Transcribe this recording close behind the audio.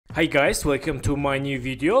Hi guys, welcome to my new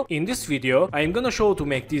video. In this video, I am gonna show to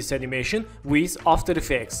make this animation with After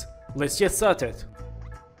Effects. Let's get started.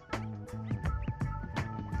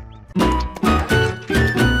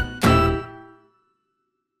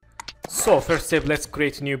 So first step, let's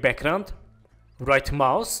create a new background. Right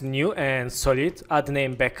mouse, new and solid, add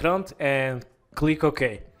name background and click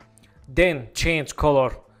OK. Then change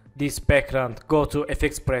color this background, go to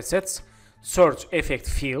effects presets, search effect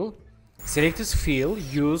fill. Select this fill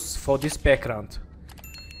used for this background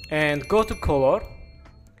and go to color.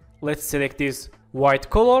 Let's select this white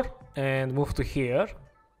color and move to here.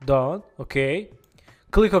 Done. Okay.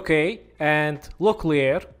 Click OK and lock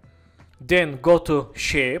layer. Then go to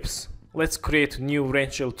shapes. Let's create a new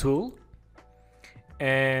wrench tool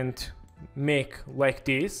and make like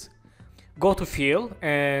this. Go to fill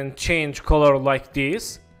and change color like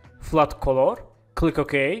this, flat color. Click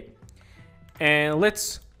OK and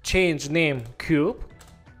let's change name cube.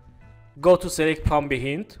 Go to select from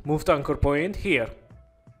behind, move to anchor point here.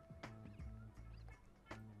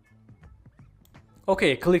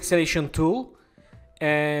 Okay, click selection tool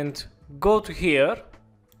and go to here,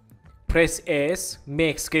 press S,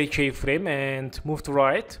 make scale keyframe and move to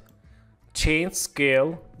right, change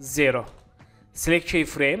scale 0. Select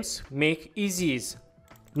keyframes, make ease.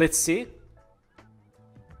 Let's see.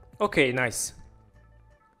 Okay, nice.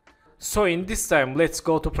 So in this time, let's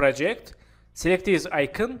go to project, select this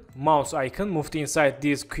icon, mouse icon, move to inside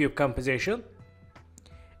this cube composition,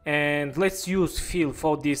 and let's use fill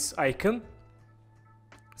for this icon.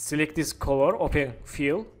 Select this color, open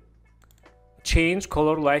fill, change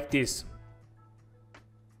color like this.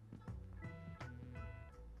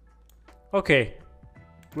 Okay,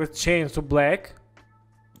 let's change to black,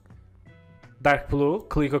 dark blue,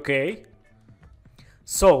 click OK.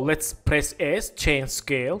 So let's press S, change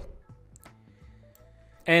scale.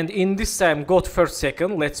 And in this time, go to first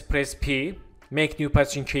second, let's press P, make new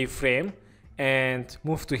position keyframe and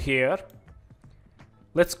move to here.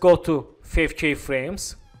 Let's go to 5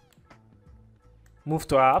 keyframes, move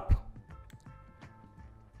to up.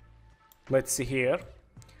 Let's see here.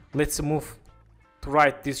 Let's move to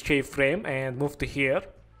right this keyframe and move to here.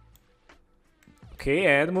 Okay,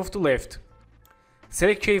 and move to left.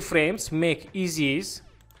 Select keyframes, make easy.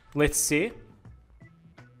 Let's see.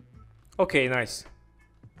 Okay, nice.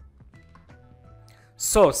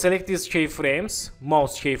 So select these keyframes,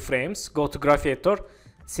 mouse keyframes, go to graph editor,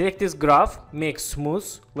 select this graph, make smooth,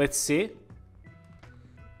 let's see.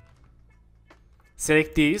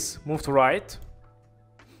 Select this, move to right.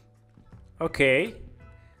 Okay.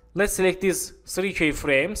 Let's select these 3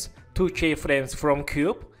 keyframes, 2 keyframes from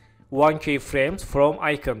cube, 1 keyframes from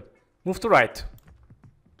icon. Move to right.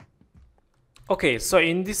 Okay, so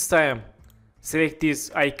in this time, select this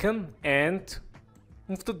icon and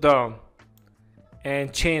move to down.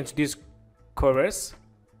 And change these colors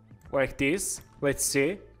like this. Let's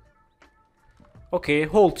see. Okay,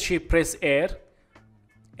 hold shift, press R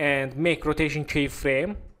and make rotation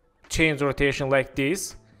keyframe. Change rotation like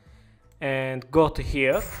this and go to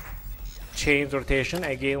here, change rotation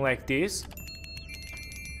again like this,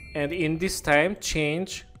 and in this time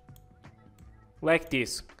change like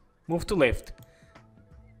this. Move to left.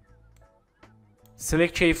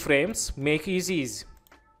 Select keyframes, make easy.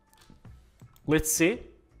 Let's see.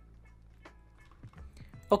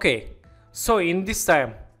 Okay, so in this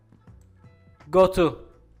time, go to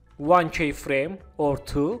 1 keyframe or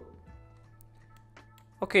 2.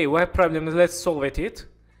 Okay, we have problems, let's solve it.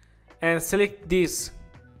 And select this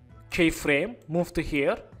keyframe, move to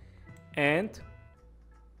here, and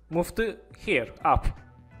move to here, up,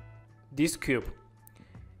 this cube.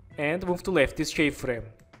 And move to left, this keyframe.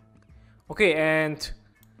 Okay, and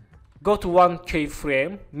go to 1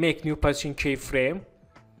 keyframe, make new position keyframe,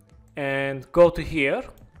 and go to here,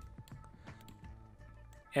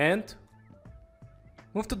 and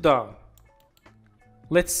move to down.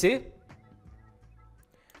 Let's see.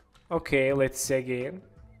 Okay, let's see again.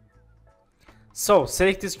 So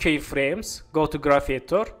select these keyframes, go to graph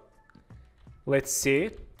editor. Let's see.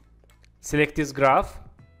 Select this graph,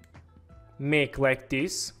 make like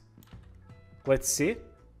this. Let's see.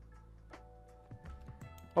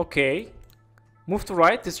 Okay, move to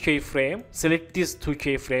right this keyframe, select these 2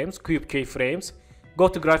 keyframes, cube keyframes, go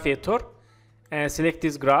to graph editor and select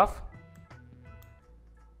this graph,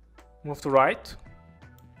 move to right.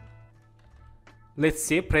 Let's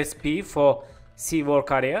see, press P for see work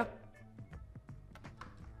area.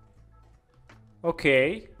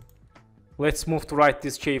 Okay, let's move to right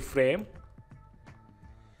this keyframe.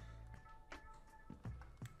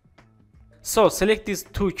 So select these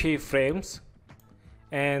 2 keyframes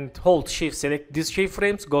and hold shift, select these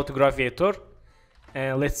keyframes, go to graph editor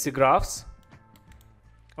and let's see graphs.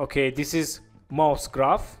 Okay, this is mouse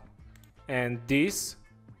graph and this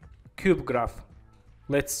cube graph.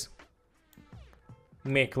 Let's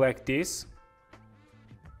make like this.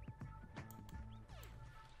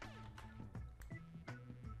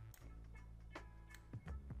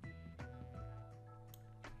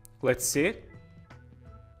 Let's see.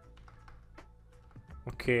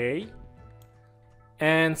 Okay,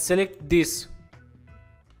 and select this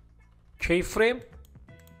keyframe,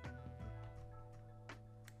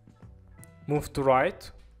 move to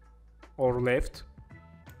right or left.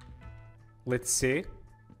 Let's see.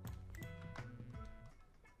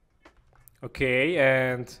 Okay,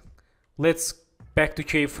 and let's back to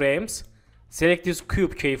keyframes. Select this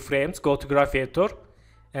cube keyframes, go to graph editor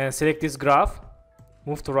and select this graph,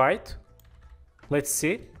 move to right. Let's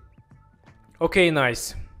see. Okay,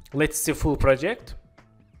 nice. Let's see full project.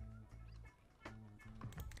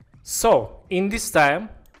 So in this time,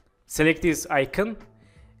 select this icon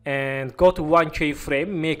and go to one keyframe,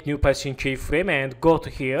 make new position keyframe and go to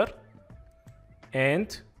here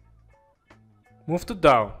and move to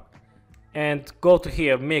down and go to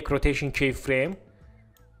here, make rotation keyframe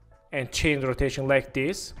and change rotation like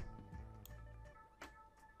this.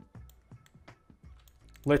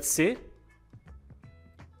 Let's see.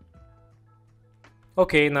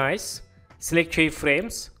 Okay, nice. Select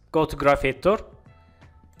keyframes, go to graph editor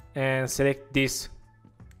and select this,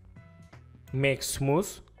 make smooth.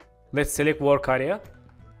 Let's select work area.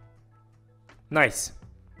 Nice.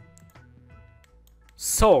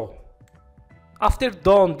 So after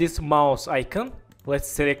done this mouse icon, let's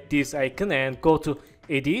select this icon and go to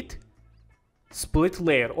edit, split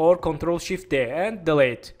layer or Ctrl Shift D and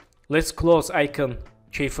delete. Let's close icon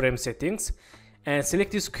keyframe settings and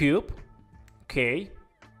select this cube. Okay,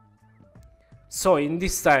 so in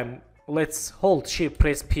this time let's hold Shift,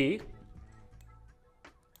 press P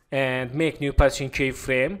and make new position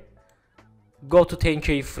keyframe. Go to 10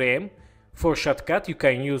 keyframe. For shortcut you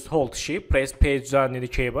can use hold Shift, press page down in the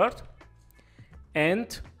keyboard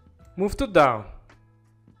and move to down.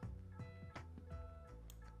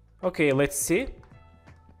 Okay, let's see.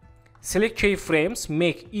 Select keyframes,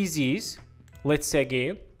 make easy ease. Let's see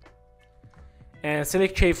again. And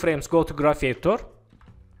select keyframes, go to graph editor,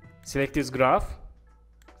 select this graph,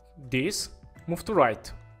 this, move to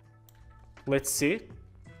right. Let's see.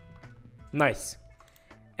 Nice.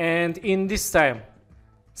 And in this time,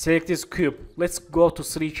 select this cube. Let's go to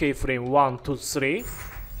 3 keyframe, 1, 2, 3.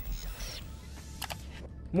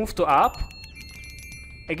 Move to up.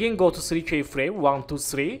 Again go to 3 keyframe, 1, 2,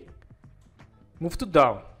 3. Move to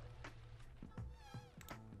down.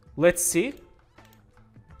 Let's see.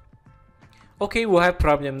 Okay, we have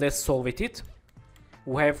problem, let's solve it.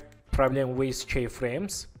 We have problem with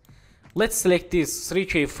keyframes. Let's select these 3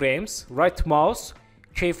 keyframes, right mouse,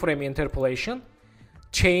 keyframe interpolation,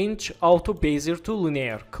 change auto bezier to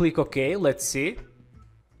linear. Click OK, let's see.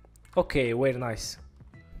 Okay, very nice.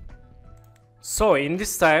 So in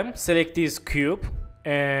this time, select this cube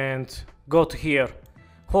and go to here,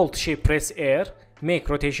 hold Shift, press R, make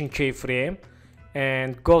rotation keyframe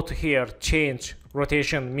and go to here, change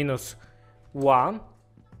rotation -1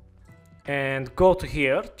 and go to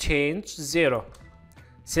here, change 0.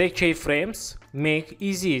 Select keyframes, make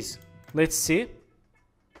easy ease. Let's see.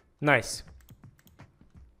 Nice.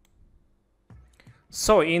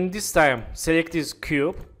 So in this time, select this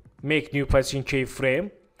cube, make new position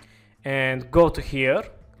keyframe and go to here,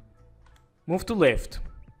 move to left.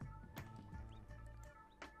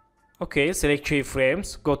 Okay, select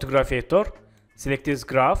keyframes, go to graph editor, select this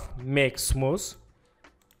graph, make smooth.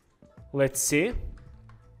 Let's see.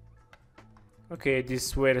 Okay, this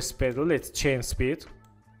is very speedy. Let's change speed.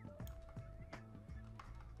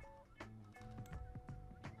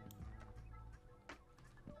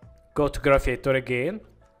 Go to graph editor again,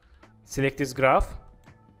 select this graph.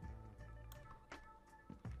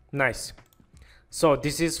 Nice. So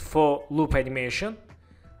this is for loop animation.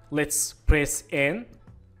 Let's press N,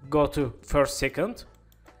 go to first second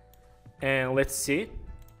and let's see.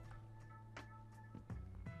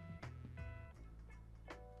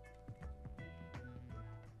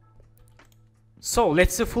 So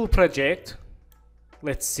let's see full project.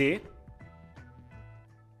 Let's see.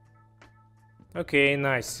 Okay,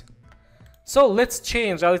 nice. So let's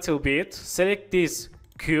change a little bit. Select this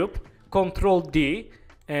cube, Ctrl D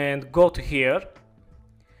and go to here.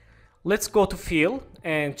 Let's go to fill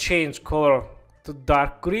and change color to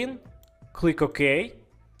dark green. Click OK.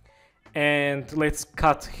 And let's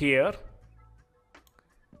cut here.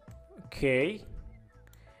 Okay.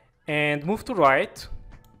 And move to right.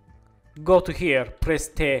 Go to here, press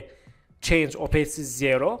T, change opacity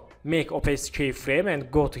 0 make opacity keyframe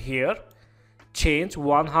and go to here, change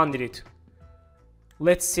 100.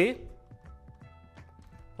 Let's see.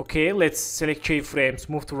 Okay, let's select keyframes,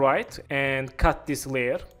 move to right and cut this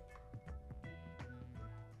layer.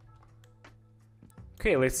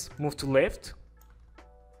 Okay, let's move to left.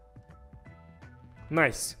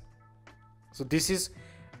 Nice. So this is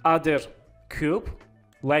other cube,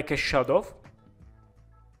 like a shadow.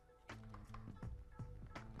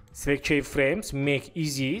 Select keyframes, make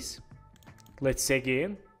easies. Let's say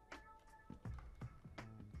again.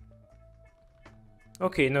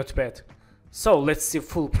 Okay, not bad. So let's see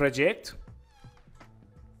full project.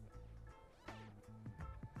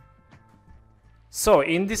 So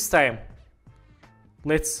in this time,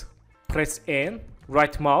 let's press N,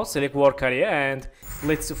 right mouse, select work area, and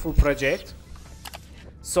let's see full project.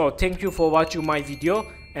 So thank you for watching my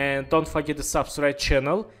video, and don't forget to subscribe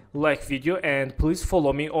channel, like video, and please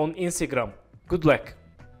follow me on Instagram. Good luck.